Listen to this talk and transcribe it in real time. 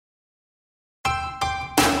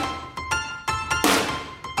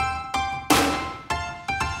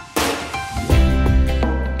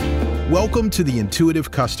Welcome to The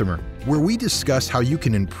Intuitive Customer, where we discuss how you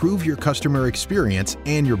can improve your customer experience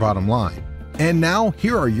and your bottom line. And now,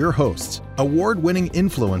 here are your hosts, award-winning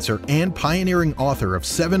influencer and pioneering author of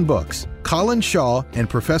 7 books, Colin Shaw and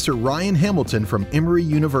Professor Ryan Hamilton from Emory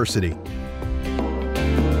University.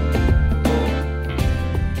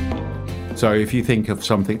 So if you think of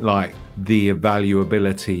something like the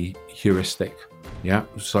evaluability heuristic, yeah?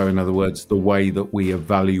 So in other words, the way that we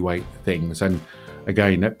evaluate things. And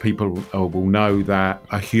again, people will know that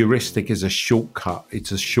a heuristic is a shortcut.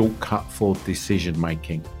 It's a shortcut for decision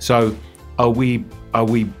making. So are we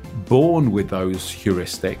born with those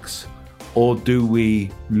heuristics, or do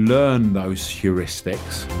we learn those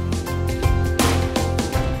heuristics?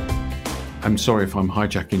 I'm sorry if I'm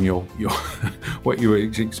hijacking your what you were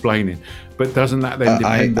explaining, but doesn't that then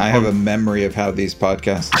depend I have a memory of how these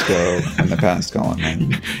podcasts go in the past, Colin.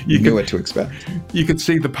 And you knew what to expect. You could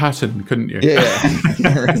see the pattern, couldn't you? Yeah.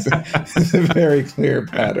 It's a very clear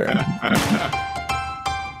pattern.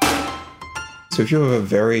 So if you have a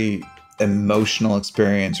very emotional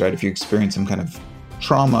experience, right? If you experience some kind of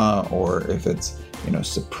trauma, or if it's,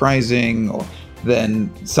 surprising, or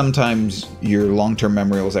then sometimes your long-term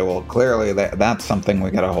memory will say, well, clearly that's something we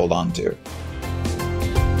got to hold on to.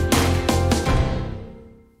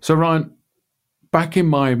 So Ryan, back in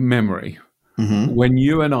my memory, when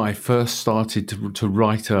you and I first started to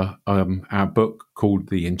write our book called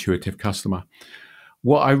The Intuitive Customer,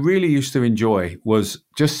 what I really used to enjoy was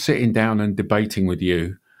just sitting down and debating with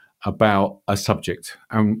you about a subject.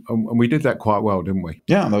 And we did that quite well, didn't we?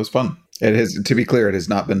 Yeah, that was fun. It has, to be clear, it has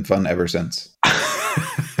not been fun ever since.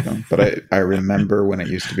 But I remember when it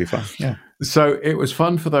used to be fun. Yeah. So it was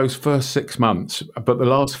fun for those first 6 months, but the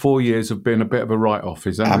last 4 years have been a bit of a write-off.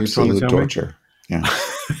 Is that absolute what you're trying torture? Yeah.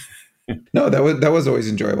 No, that was always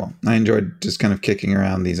enjoyable. I enjoyed just kind of kicking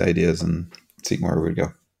around these ideas and seeing where we would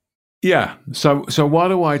go. Yeah. So why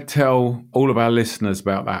do I tell all of our listeners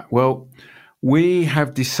about that? Well, we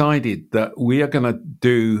have decided that we are going to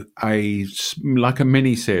do a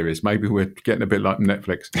mini series. Maybe we're getting a bit like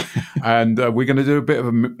Netflix, and we're going to do a bit of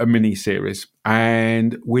a mini series,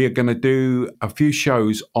 and we are going to do a few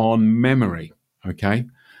shows on memory. Okay,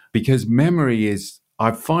 because memory is,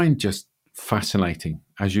 I find, just fascinating.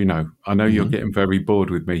 As you know, I know you're getting very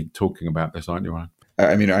bored with me talking about this, aren't you, Ryan?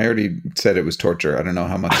 I mean, I already said it was torture. I don't know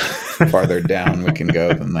how much farther down we can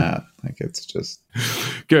go than that. Like, it's just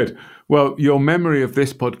good. Well, your memory of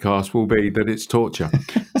this podcast will be that it's torture.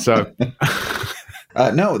 So,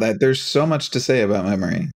 no, there's so much to say about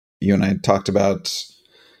memory. You and I talked about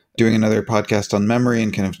doing another podcast on memory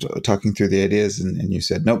and kind of talking through the ideas, and you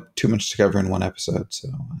said, nope, too much to cover in one episode. So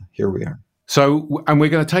here we are. So, and we're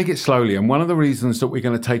going to take it slowly. And one of the reasons that we're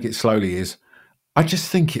going to take it slowly is I just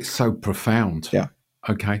think it's so profound. Yeah.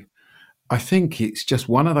 Okay. I think it's just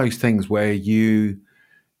one of those things where you,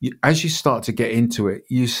 as you start to get into it,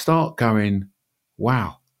 you start going,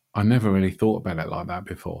 wow, I never really thought about it like that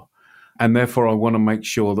before. And therefore, I want to make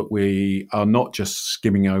sure that we are not just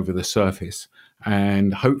skimming over the surface.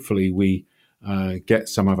 And hopefully we get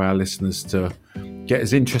some of our listeners to get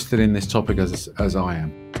as interested in this topic as I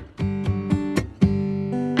am.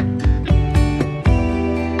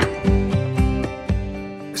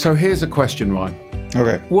 So here's a question, Ryan.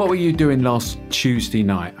 Okay. What were you doing last Tuesday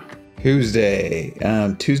night? Tuesday.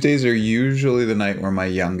 Tuesdays are usually the night where my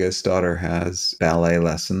youngest daughter has ballet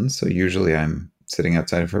lessons. So usually I'm sitting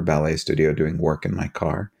outside of her ballet studio doing work in my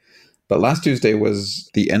car. But last Tuesday was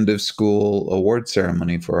the end of school award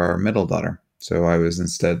ceremony for our middle daughter. So I was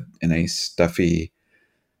instead in a stuffy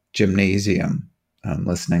gymnasium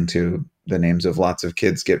listening to the names of lots of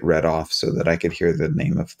kids get read off so that I could hear the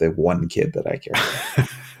name of the one kid that I cared about.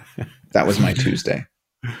 That was my Tuesday.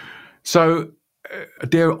 So,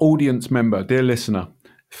 dear audience member, dear listener,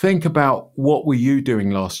 think about what were you doing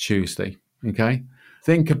last Tuesday, okay?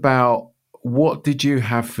 Think about what did you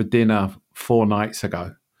have for dinner 4 nights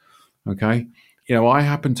ago, okay? I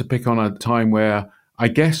happen to pick on a time where, I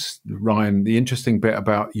guess, Ryan, the interesting bit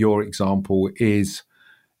about your example is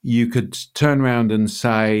you could turn around and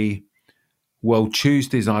say, well,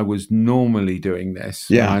 Tuesdays I was normally doing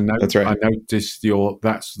this. Yeah, that's right. I noticed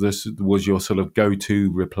this was your sort of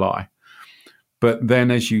go-to reply. But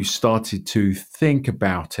then as you started to think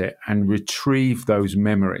about it and retrieve those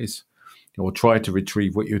memories, or try to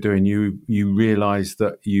retrieve what you're doing, you realized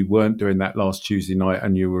that you weren't doing that last Tuesday night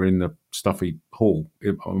and you were in the stuffy hall.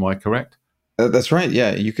 Am I correct? That's right.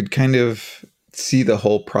 Yeah, you could kind of see the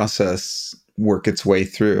whole process work its way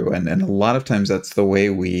through. And a lot of times that's the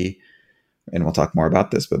way and we'll talk more about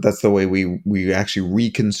this, but that's the way we actually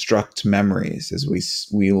reconstruct memories, is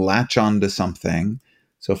we latch onto something.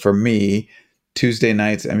 So for me, Tuesday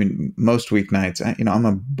nights, I mean, most weeknights, I'm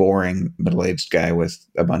a boring middle-aged guy with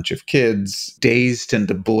a bunch of kids. Days tend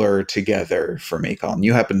to blur together for me, Colin.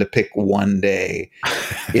 You happen to pick one day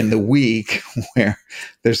in the week where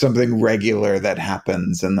there's something regular that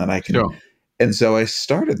happens and that I can. Sure. And so I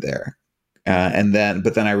started there.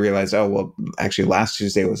 But then I realized, oh, well, actually last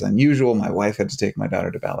Tuesday was unusual. My wife had to take my daughter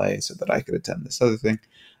to ballet so that I could attend this other thing.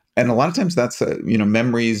 And a lot of times that's,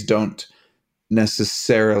 memories don't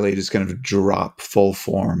necessarily just kind of drop full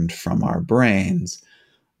formed from our brains.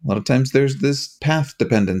 A lot of times there's this path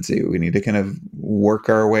dependency. We need to kind of work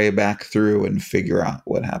our way back through and figure out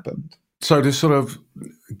what happened. So to sort of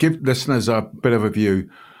give listeners a bit of a view,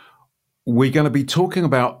 we're going to be talking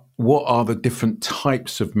about what are the different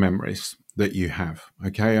types of memories that you have,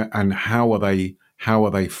 okay? And how are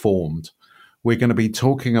they formed? We're going to be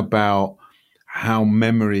talking about how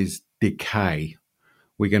memories decay.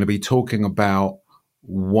 We're going to be talking about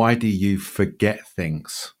why do you forget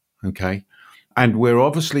things, okay? And we're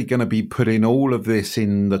obviously going to be putting all of this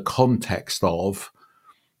in the context of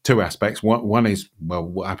two aspects. One is, well,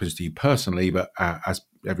 what happens to you personally, but as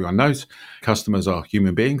everyone knows, customers are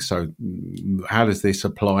human beings. So how does this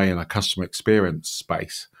apply in a customer experience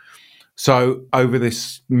space? So over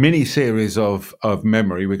this mini series of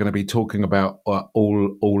memory, we're going to be talking about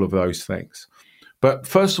all of those things. But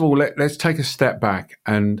first of all, let's take a step back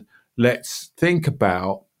and let's think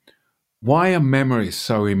about why are memories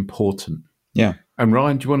so important? Yeah. And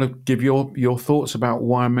Ryan, do you want to give your thoughts about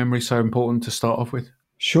why memory is so important to start off with?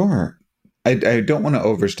 Sure. I don't want to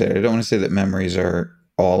overstate it. I don't want to say that memories are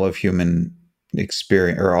all of human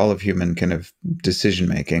experience or all of human kind of decision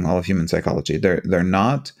making, all of human psychology. They're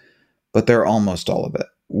not, but they're almost all of it.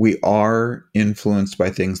 We are influenced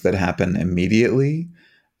by things that happen immediately.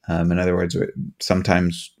 In other words,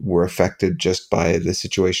 sometimes we're affected just by the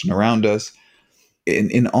situation around us.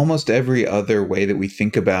 In almost every other way that we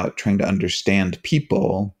think about trying to understand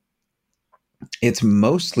people, it's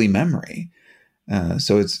mostly memory.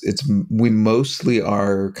 So we mostly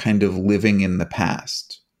are kind of living in the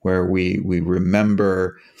past, where we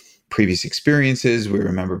remember previous experiences, we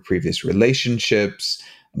remember previous relationships,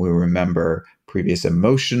 we remember previous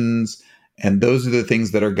emotions, and those are the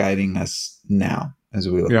things that are guiding us now as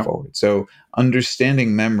we look forward. So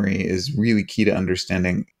understanding memory is really key to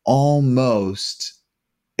understanding almost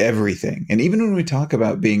everything. And even when we talk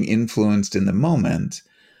about being influenced in the moment,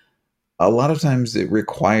 a lot of times it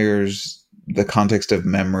requires the context of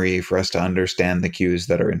memory for us to understand the cues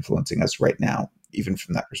that are influencing us right now, even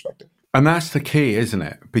from that perspective. And that's the key, isn't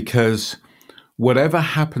it? Because whatever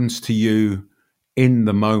happens to you in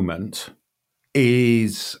the moment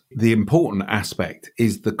is the important aspect,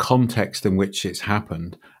 is the context in which it's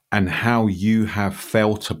happened and how you have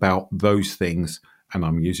felt about those things. And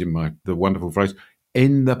I'm using the wonderful phrase,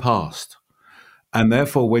 in the past. And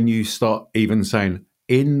therefore, when you start even saying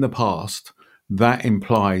in the past, that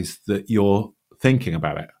implies that you're thinking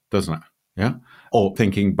about it, doesn't it? Yeah. Or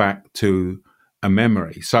thinking back to a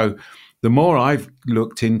memory. So the more I've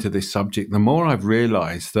looked into this subject, the more I've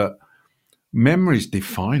realized that memories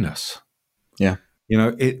define us. Yeah.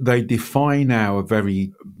 They define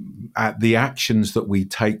the actions that we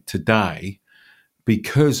take today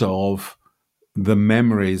because of the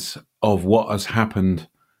memories of what has happened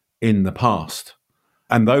in the past.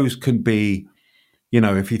 And those can be,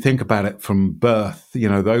 if you think about it from birth,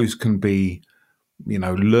 those can be,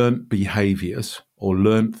 learnt behaviors or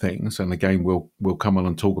learnt things. And again, we'll come on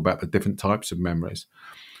and talk about the different types of memories.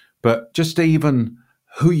 But just even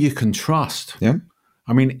who you can trust. Yeah.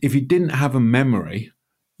 I mean, if you didn't have a memory,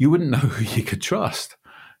 you wouldn't know who you could trust.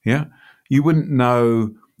 Yeah. You wouldn't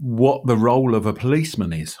know what the role of a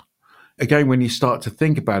policeman is. Again, when you start to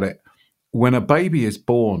think about it, when a baby is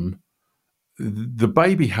born, the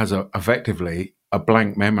baby has effectively a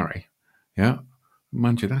blank memory. Yeah.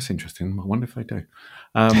 Mind you, that's interesting. I wonder if they do.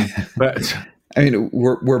 But I mean,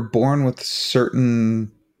 we're born with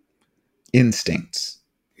certain instincts,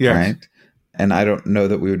 yes. Right? And I don't know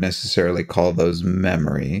that we would necessarily call those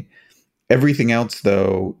memory. Everything else,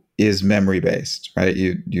 though, is memory based, right?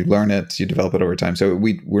 You learn it, you develop it over time. So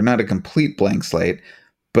we're not a complete blank slate.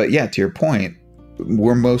 But yeah, to your point,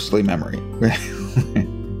 we're mostly memory.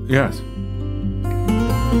 Yes.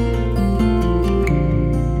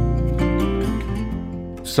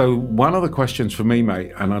 So one of the questions for me,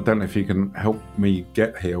 mate, and I don't know if you can help me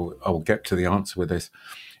get here or get to the answer with this,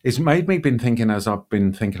 it's made me been thinking as I've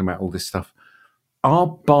been thinking about all this stuff. Are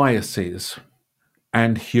biases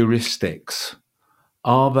and heuristics,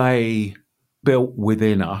 are they built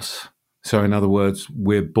within us? So in other words,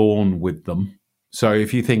 we're born with them. So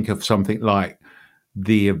if you think of something like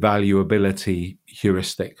the evaluability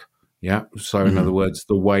heuristic, Yeah. So in other words,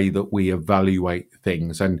 the way that we evaluate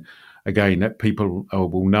things. And again, that people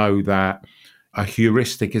will know that a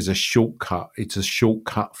heuristic is a shortcut. It's a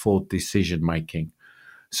shortcut for decision making.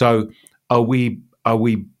 So are we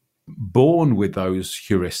born with those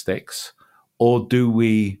heuristics, or do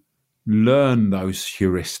we learn those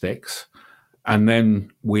heuristics and then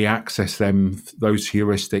we access those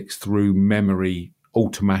heuristics through memory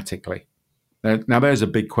automatically? Now, there's a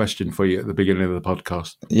big question for you at the beginning of the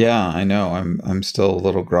podcast. Yeah, I know. I'm still a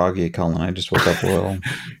little groggy, Colin. I just woke up a little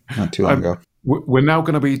not too long ago. We're now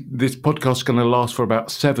going to be, this podcast is going to last for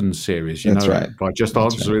about 7 series, That's right. by just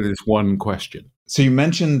answering this one question. So you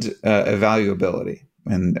mentioned evaluability.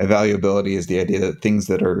 And evaluability is the idea that things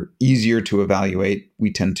that are easier to evaluate,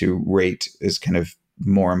 we tend to rate as kind of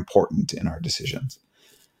more important in our decisions.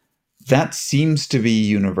 That seems to be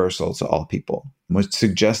universal to all people, which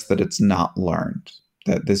suggests that it's not learned,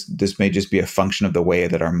 that this may just be a function of the way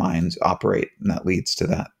that our minds operate, and that leads to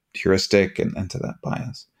that heuristic and to that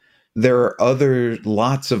bias. There are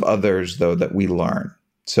lots of others, though, that we learn.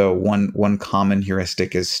 So one common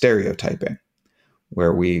heuristic is stereotyping,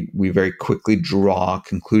 where we very quickly draw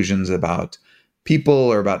conclusions about people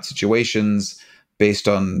or about situations based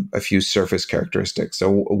on a few surface characteristics.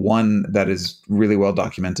 So one that is really well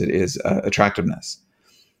documented is attractiveness.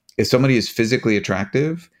 If somebody is physically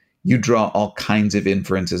attractive, you draw all kinds of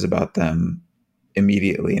inferences about them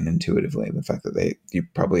immediately and intuitively. The fact that you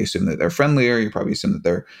probably assume that they're friendlier, you probably assume that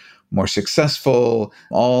they're more successful,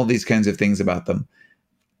 all these kinds of things about them.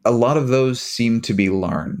 A lot of those seem to be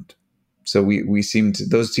learned. So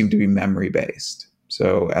those seem to be memory based.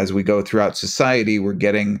 So as we go throughout society, we're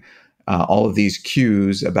getting all of these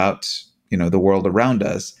cues about, the world around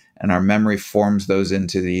us, and our memory forms those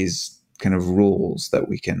into these kind of rules that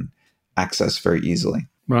we can access very easily.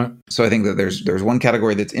 Right. So I think that there's one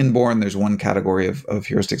category that's inborn. There's one category of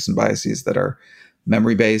heuristics and biases that are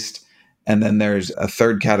memory based, and then there's a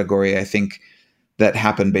third category, I think, that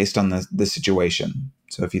happen based on the situation.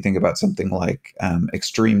 So if you think about something like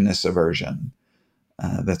extremeness aversion,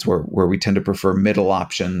 that's where we tend to prefer middle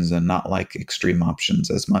options and not like extreme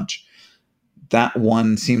options as much. That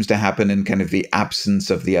one seems to happen in kind of the absence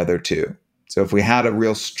of the other two. So if we had a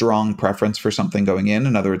real strong preference for something going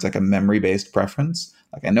in other words, like a memory-based preference,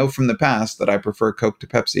 like I know from the past that I prefer Coke to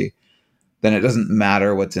Pepsi, then it doesn't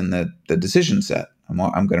matter what's in the decision set.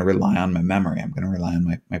 I'm going to rely on my memory. I'm going to rely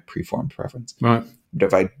on my preformed preference. Right. But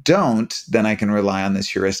if I don't, then I can rely on this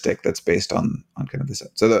heuristic that's based on kind of this.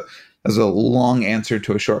 So that was a long answer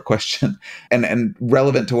to a short question, and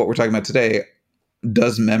relevant to what we're talking about today.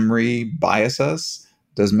 Does memory bias us?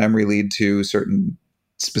 Does memory lead to certain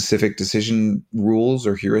specific decision rules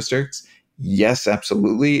or heuristics? Yes,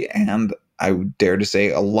 absolutely. And I would dare to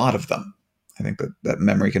say a lot of them. I think that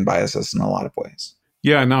memory can bias us in a lot of ways.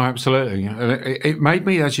 Yeah, no, absolutely. It made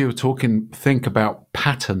me, as you were talking, think about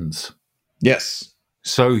patterns. Yes.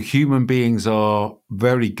 So human beings are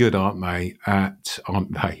very good, aren't they?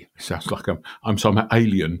 Sounds like I'm some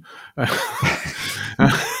alien.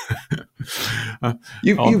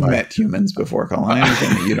 You've met humans before, Colin. I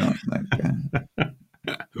understand that you don't.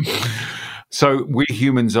 So we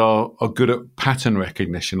humans are good at pattern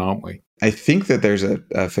recognition, aren't we? I think that there's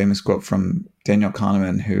a famous quote from Daniel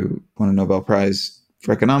Kahneman, who won a Nobel Prize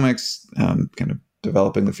for economics, kind of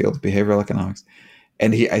developing the field of behavioral economics.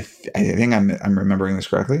 And I think I'm remembering this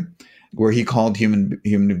correctly, where he called human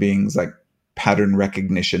beings like pattern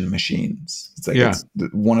recognition machines. It's like it's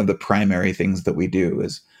one of the primary things that we do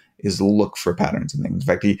is look for patterns and things. In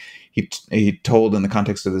fact, he told, in the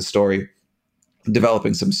context of this story,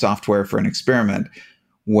 developing some software for an experiment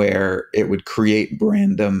where it would create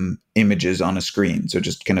random images on a screen. So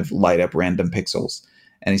just kind of light up random pixels.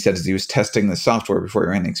 And he said, as he was testing the software before he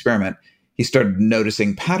ran the experiment, he started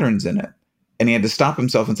noticing patterns in it. And he had to stop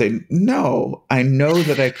himself and say, no, I know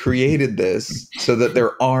that I created this so that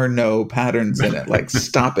there are no patterns in it. Like,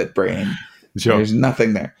 stop it, brain. Sure. There's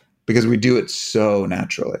nothing there, because we do it so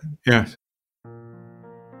naturally. Yes.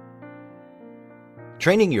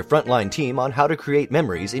 Training your frontline team on how to create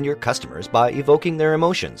memories in your customers by evoking their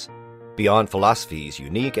emotions. Beyond Philosophy's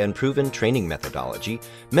unique and proven training methodology,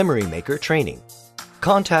 Memory Maker Training.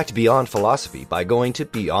 Contact Beyond Philosophy by going to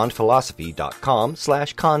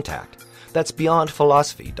beyondphilosophy.com/contact. That's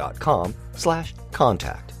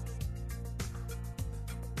beyondphilosophy.com/contact.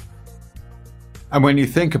 And when you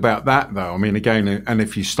think about that, though, I mean, again, and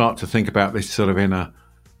if you start to think about this sort of in a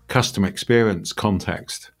customer experience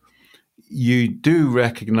context, you do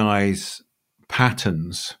recognize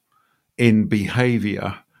patterns in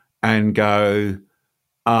behavior and go,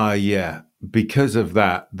 yeah, because of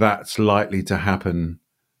that, that's likely to happen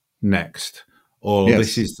next. or Yes.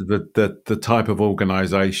 this is the type of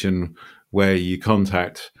organization where you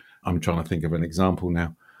contact, I'm trying to think of an example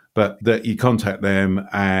now, but that you contact them.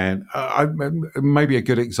 And maybe a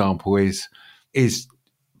good example is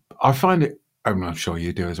I find it, I'm sure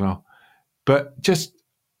you do as well, but just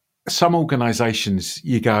some organizations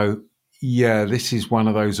you go, yeah, this is one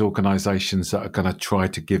of those organizations that are going to try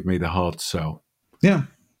to give me the hard sell. Yeah.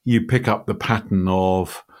 You pick up the pattern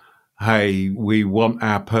of, hey, we want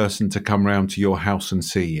our person to come round to your house and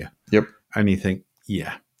see you. Yep. And you think,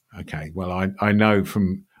 yeah, okay, well, I know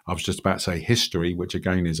from, I was just about to say history, which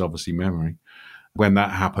again is obviously memory. When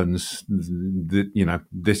that happens,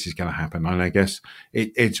 this is going to happen. And I guess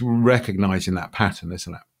it's recognizing that pattern,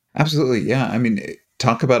 isn't it? Absolutely. Yeah. I mean,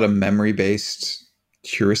 talk about a memory-based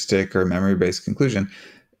heuristic or memory-based conclusion.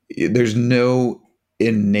 There's no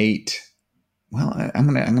innate, well, I'm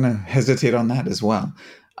gonna hesitate on that as well.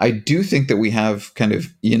 I do think that we have kind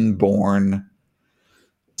of inborn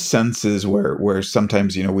senses where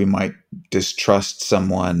sometimes, we might distrust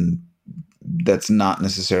someone that's not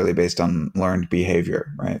necessarily based on learned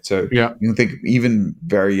behavior, right? So yeah. You can think even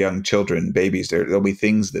very young children, babies, there'll be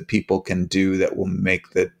things that people can do that will make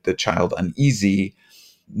the child uneasy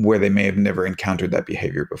where they may have never encountered that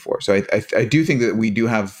behavior before. So I do think that we do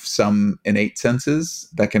have some innate senses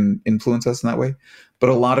that can influence us in that way, but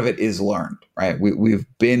a lot of it is learned, right? We've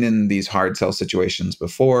been in these hard sell situations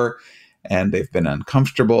before, and they've been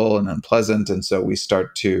uncomfortable and unpleasant, and so we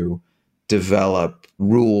start to develop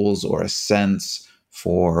rules or a sense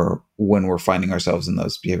for when we're finding ourselves in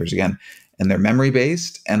those behaviors again. And they're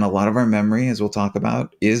memory-based, and a lot of our memory, as we'll talk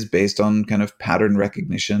about, is based on kind of pattern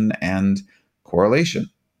recognition and correlation.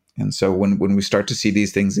 And so when we start to see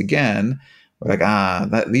these things again, we're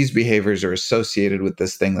like, these behaviors are associated with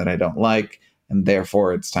this thing that I don't like, and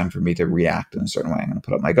therefore it's time for me to react in a certain way. I'm going to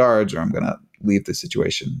put up my guards, or I'm going to leave the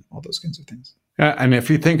situation, all those kinds of things. And if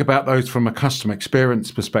you think about those from a customer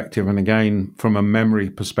experience perspective, and again, from a memory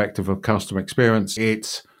perspective of customer experience,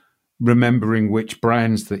 it's remembering which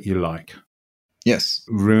brands that you like. Yes.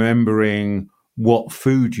 Remembering what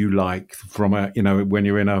food you like from when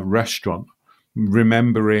you're in a restaurant,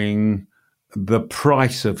 remembering the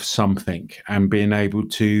price of something and being able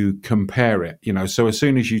to compare it, so as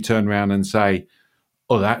soon as you turn around and say,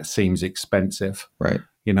 oh, that seems expensive, right?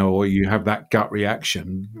 Or you have that gut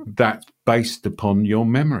reaction, that's based upon your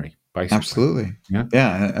memory, basically. Absolutely.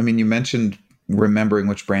 Yeah. I mean, you mentioned remembering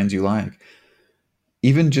which brands you like.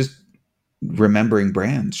 Even just remembering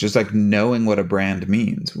brands, just like knowing what a brand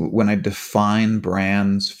means. When I define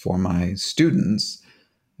brands for my students,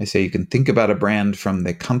 I say you can think about a brand from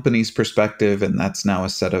the company's perspective, and that's now a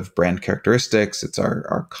set of brand characteristics. It's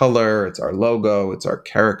our color, it's our logo, it's our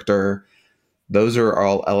character. Those are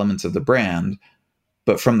all elements of the brand.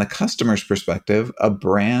 But from the customer's perspective, a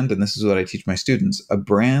brand, and this is what I teach my students, a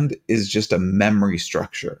brand is just a memory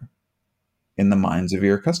structure in the minds of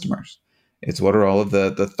your customers. It's what are all of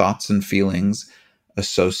the thoughts and feelings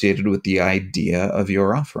associated with the idea of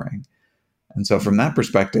your offering. And so from that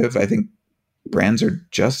perspective, I think brands are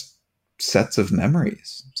just sets of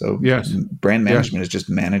memories. So yes. Brand management is just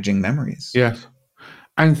managing memories. Yes.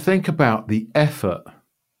 And think about the effort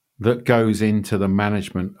that goes into the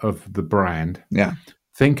management of the brand. Yeah.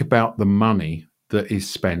 Think about the money that is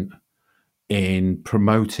spent in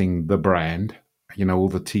promoting the brand, all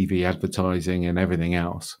the TV advertising and everything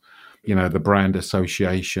else, the brand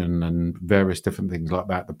association and various different things like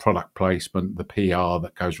that, the product placement, the PR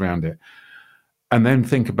that goes around it. And then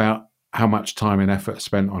think about how much time and effort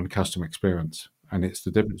spent on customer experience. And it's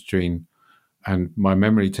the difference between, and my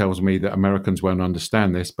memory tells me that Americans won't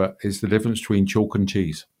understand this, but it's the difference between chalk and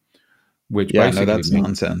cheese. Which basically that's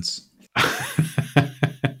nonsense.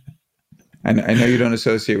 I know you don't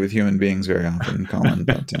associate with human beings very often, Colin,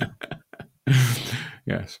 but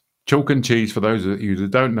yes. Chalk and cheese, for those of you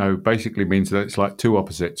that don't know, basically means that it's like two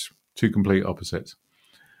complete opposites.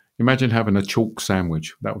 Imagine having a chalk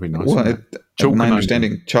sandwich. That would be nice. Well, my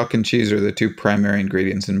understanding, chalk and cheese are the two primary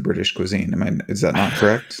ingredients in British cuisine. Is that not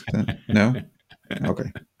correct? No? Okay.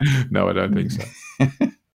 No, I don't think so.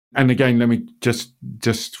 And again, let me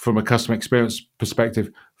just from a customer experience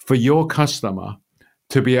perspective, for your customer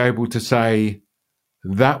to be able to say,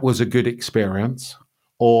 that was a good experience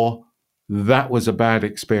or that was a bad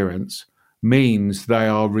experience, means they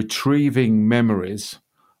are retrieving memories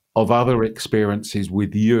of other experiences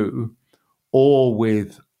with you or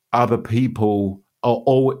with other people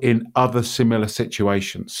or in other similar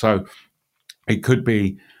situations. So it could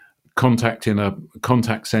be contacting a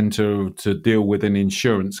contact center to deal with an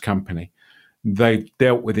insurance company. They've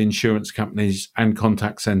dealt with insurance companies and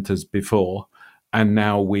contact centers before, And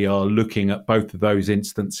now we are looking at both of those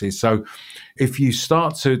instances. So if you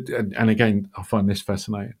start to, and again, I find this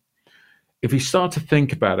fascinating, if you start to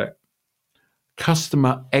think about it,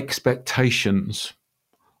 customer expectations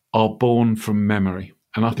are born from memory.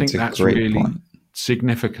 And I think that's really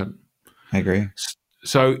significant. I agree.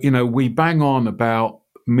 So, we bang on about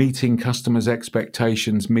meeting customers'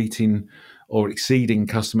 expectations, meeting or exceeding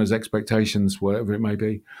customers' expectations, whatever it may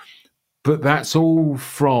be. But that's all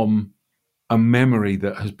from a memory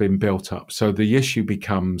that has been built up. So the issue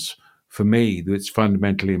becomes, for me, that's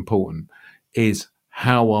fundamentally important, is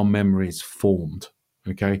how our memory is formed,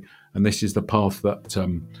 okay? And this is the path that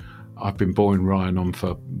I've been boring Ryan on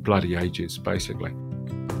for bloody ages, basically.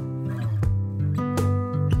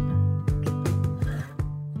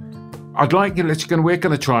 I'd like you, we're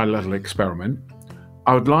going to try a little experiment.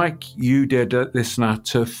 I would like you, dear listener,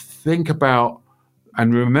 to think about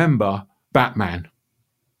and remember Batman.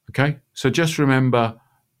 Okay, so just remember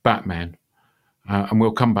Batman, and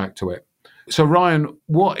we'll come back to it. So, Ryan,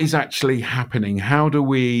 what is actually happening? How do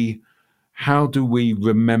we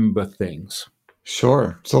remember things?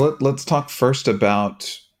 Sure. So let's talk first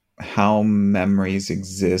about how memories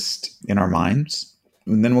exist in our minds,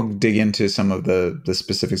 and then we'll dig into some of the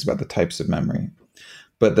specifics about the types of memory.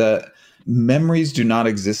 But the memories do not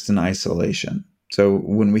exist in isolation. So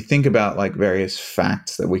when we think about like various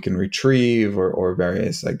facts that we can retrieve or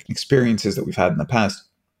various like experiences that we've had in the past,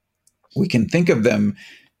 we can think of them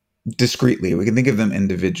discretely. We can think of them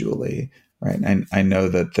individually, right? And I know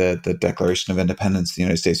that the Declaration of Independence of the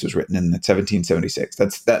United States was written in 1776.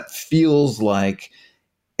 That feels like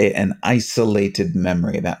an isolated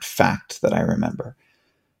memory, that fact that I remember.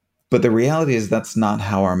 But the reality is that's not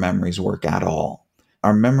how our memories work at all.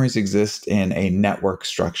 Our memories exist in a network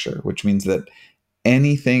structure, which means that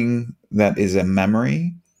anything that is a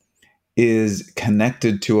memory is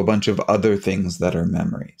connected to a bunch of other things that are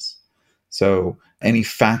memories. So any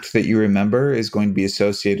fact that you remember is going to be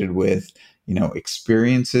associated with,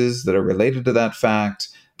 experiences that are related to that fact,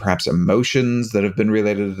 perhaps emotions that have been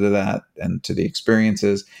related to that and to the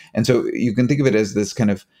experiences. And so you can think of it as this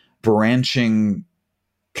kind of branching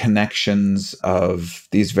connections of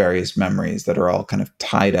these various memories that are all kind of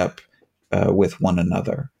tied up with one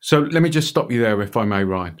another. So let me just stop you there, if I may,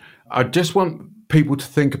 Ryan. I just want people to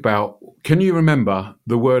think about, can you remember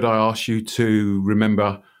the word I asked you to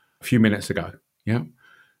remember a few minutes ago? Yeah.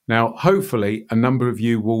 Now, hopefully, a number of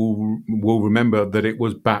you will remember that it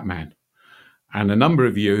was Batman. And a number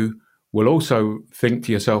of you will also think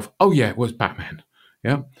to yourself, oh, yeah, it was Batman.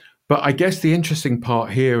 Yeah. But I guess the interesting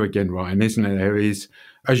part here again, Ryan, isn't it? There is,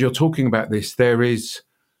 as you're talking about this, there is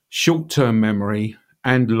short-term memory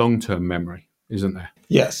and long-term memory, isn't there?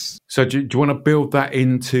 Yes. So do you want to build that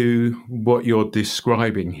into what you're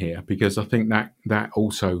describing here? Because I think that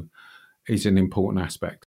also is an important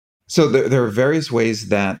aspect. So there are various ways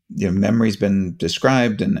that memory's been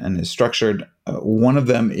described and is structured. One of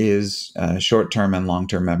them is short-term and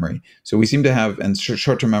long-term memory. So we seem to have, and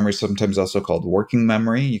short-term memory is sometimes also called working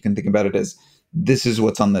memory. You can think about it as this is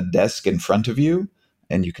what's on the desk in front of you,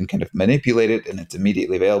 and you can kind of manipulate it, and it's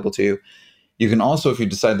immediately available to you. You can also, if you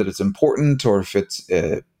decide that it's important or if it's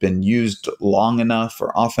been used long enough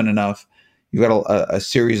or often enough, you've got a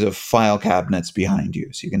series of file cabinets behind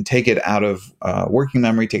you. So you can take it out of working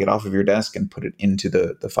memory, take it off of your desk and put it into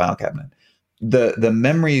the file cabinet. The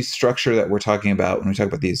memory structure that we're talking about when we talk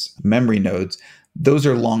about these memory nodes, those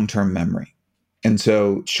are long-term memory. And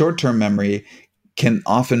so short-term memory can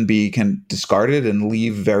often be discarded and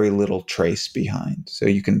leave very little trace behind. So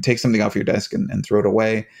you can take something off your desk and throw it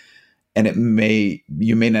away. And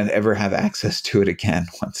you may not ever have access to it again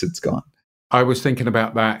once it's gone. I was thinking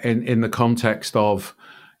about that in the context of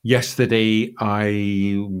yesterday.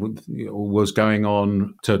 I was going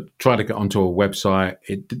on to try to get onto a website.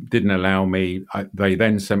 It didn't allow me. They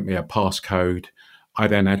then sent me a passcode. I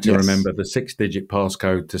then had to remember the 6-digit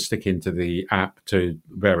passcode to stick into the app to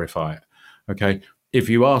verify it. Okay. If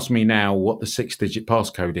you ask me now what the 6-digit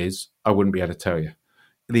passcode is, I wouldn't be able to tell you.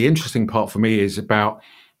 The interesting part for me is about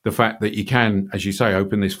the fact that you can, as you say,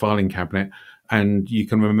 open this filing cabinet and you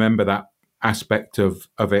can remember that aspect of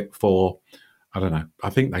it for, I don't know, I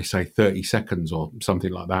think they say 30 seconds or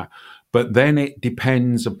something like that. But then it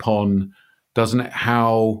depends upon, doesn't it,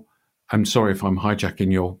 how, I'm sorry if I'm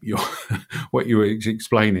hijacking your what you were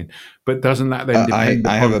explaining, but doesn't that then depend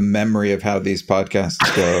I have a memory of how these podcasts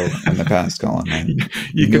go in the past, Colin.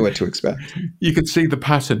 You knew what to expect. You could see the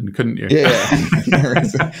pattern, couldn't you? Yeah.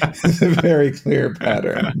 It's a very clear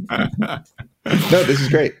pattern. No, this is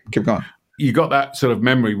great. Keep going. You got that sort of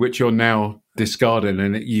memory, which you're now discarding,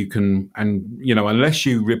 and you can, and unless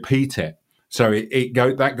you repeat it, so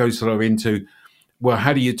that goes sort of into well,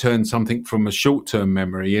 how do you turn something from a short-term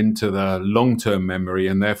memory into the long-term memory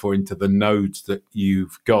and therefore into the nodes that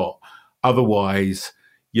you've got? Otherwise,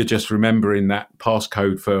 you're just remembering that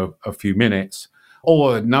passcode for a few minutes.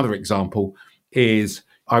 Or another example is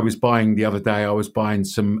I was buying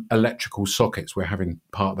some electrical sockets. We're having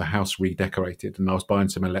part of the house redecorated, and I was buying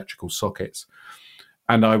some electrical sockets.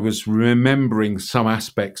 And I was remembering some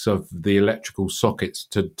aspects of the electrical sockets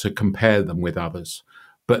to compare them with others.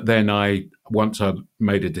 But then once I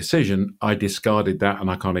made a decision, I discarded that, and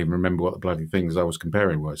I can't even remember what the bloody things I was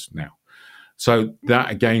comparing was now. So that,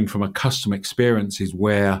 again, from a customer experience is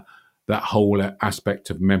where that whole aspect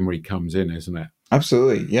of memory comes in, isn't it?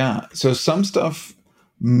 Absolutely, yeah. So some stuff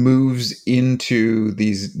moves into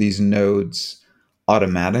these nodes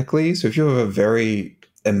automatically. So if you have a very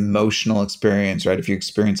emotional experience, right? If you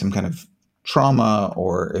experience some kind of trauma,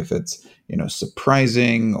 or if it's,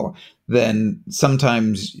 surprising, or then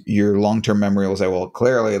sometimes your long-term memory will say, well,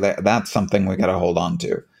 clearly that's something we got to hold on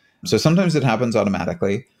to. So sometimes it happens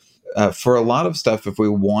automatically. For a lot of stuff, if we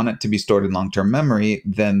want it to be stored in long-term memory,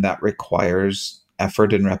 then that requires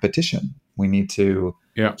effort and repetition. We need to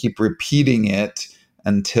keep repeating it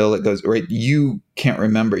until it goes, right? You can't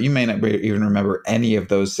remember. You may not even remember any of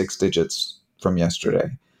those 6 digits from yesterday.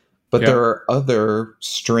 But there are other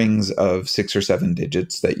strings of 6 or 7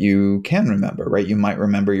 digits that you can remember, right? You might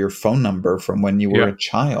remember your phone number from when you were a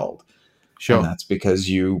child. Sure. And that's because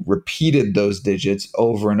you repeated those digits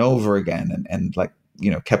over and over again and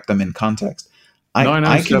kept them in context.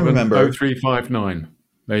 I can remember 0359.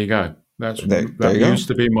 There you go. That used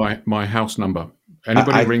to be my house number.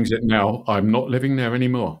 Anybody rings it now, I'm not living there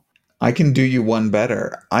anymore. I can do you one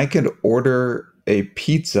better. I could order a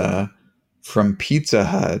pizza from Pizza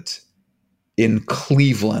Hut in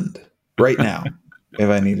Cleveland right now if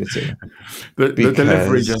I needed to. The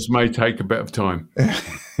delivery just may take a bit of time.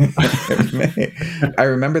 I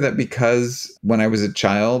remember that because when I was a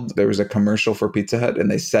child, there was a commercial for Pizza Hut and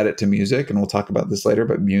they set it to music, and we'll talk about this later,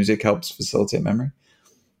 but music helps facilitate memory.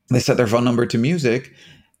 They set their phone number to music,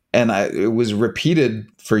 and it was repeated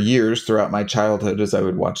for years throughout my childhood as I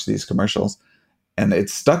would watch these commercials. And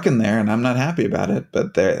it's stuck in there, and I'm not happy about it,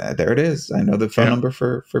 but there it is. I know the phone number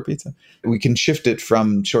for pizza. We can shift it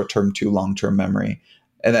from short-term to long-term memory,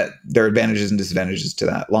 and that there are advantages and disadvantages to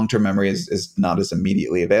that. Long-term memory is not as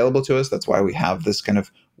immediately available to us. That's why we have this kind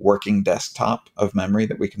of working desktop of memory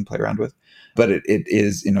that we can play around with. But it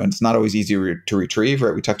is, it's not always easy to retrieve,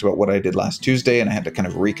 right? We talked about what I did last Tuesday, and I had to kind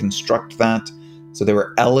of reconstruct that. So there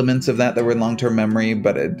were elements of that were in long-term memory,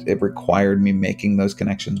 but it required me making those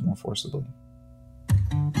connections more forcibly.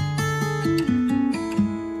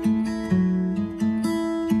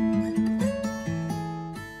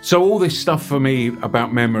 So all this stuff for me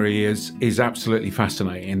about memory is absolutely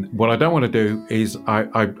fascinating. What I don't want to do is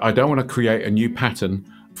I don't want to create a new pattern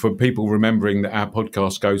for people remembering that our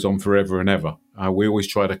podcast goes on forever and ever. We always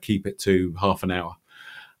try to keep it to half an hour.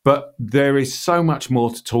 But there is so much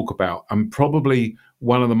more to talk about. And probably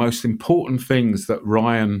one of the most important things that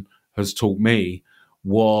Ryan has taught me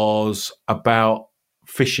was about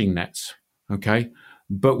fishing nets, okay?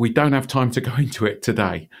 But we don't have time to go into it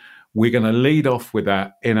today. We're going to lead off with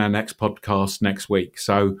that in our next podcast next week.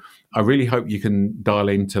 So I really hope you can dial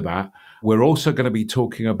into that. We're also going to be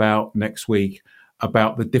talking about next week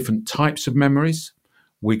about the different types of memories.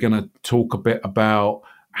 We're going to talk a bit about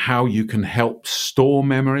how you can help store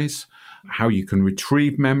memories, how you can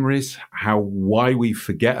retrieve memories, why we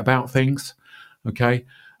forget about things, okay?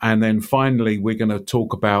 And then finally, we're going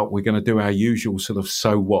to do our usual sort of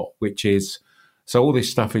so what, which is, so all this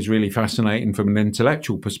stuff is really fascinating from an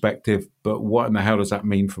intellectual perspective, but what in the hell does that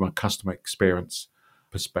mean from a customer experience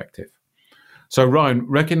perspective? So Ryan,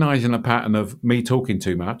 recognizing a pattern of me talking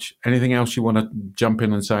too much, anything else you want to jump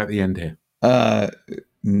in and say at the end here?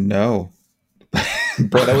 No.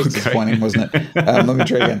 Boy, that was disappointing, wasn't it? Let me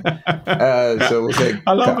try again. So we'll say,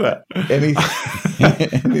 I love that.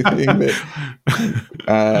 Anything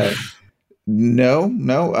that...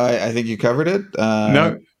 No, I think you covered it.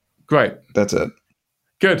 No, great. That's it.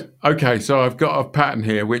 Good. Okay, so I've got a pattern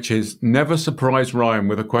here, which is never surprise Ryan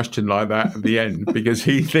with a question like that at the end, because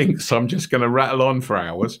he thinks I'm just going to rattle on for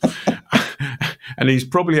hours. And he's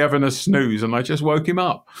probably having a snooze, and I just woke him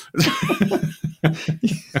up.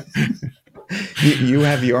 You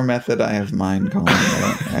have your method, I have mine, Colin.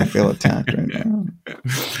 I feel attacked right now.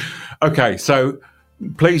 Okay, so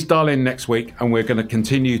please dial in next week, and we're going to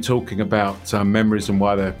continue talking about memories and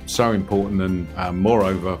why they're so important, and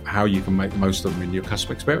moreover, how you can make the most of them in your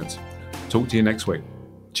customer experience. Talk to you next week.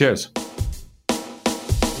 Cheers.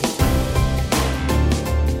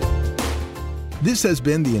 This has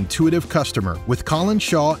been The Intuitive Customer with Colin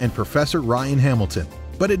Shaw and Professor Ryan Hamilton.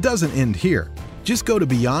 But it doesn't end here. Just go to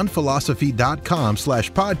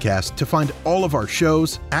beyondphilosophy.com/podcast to find all of our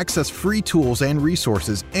shows, access free tools and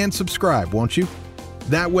resources, and subscribe, won't you?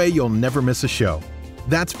 That way you'll never miss a show.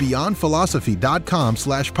 That's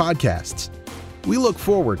beyondphilosophy.com/podcasts. We look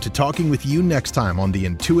forward to talking with you next time on The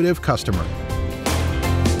Intuitive Customer.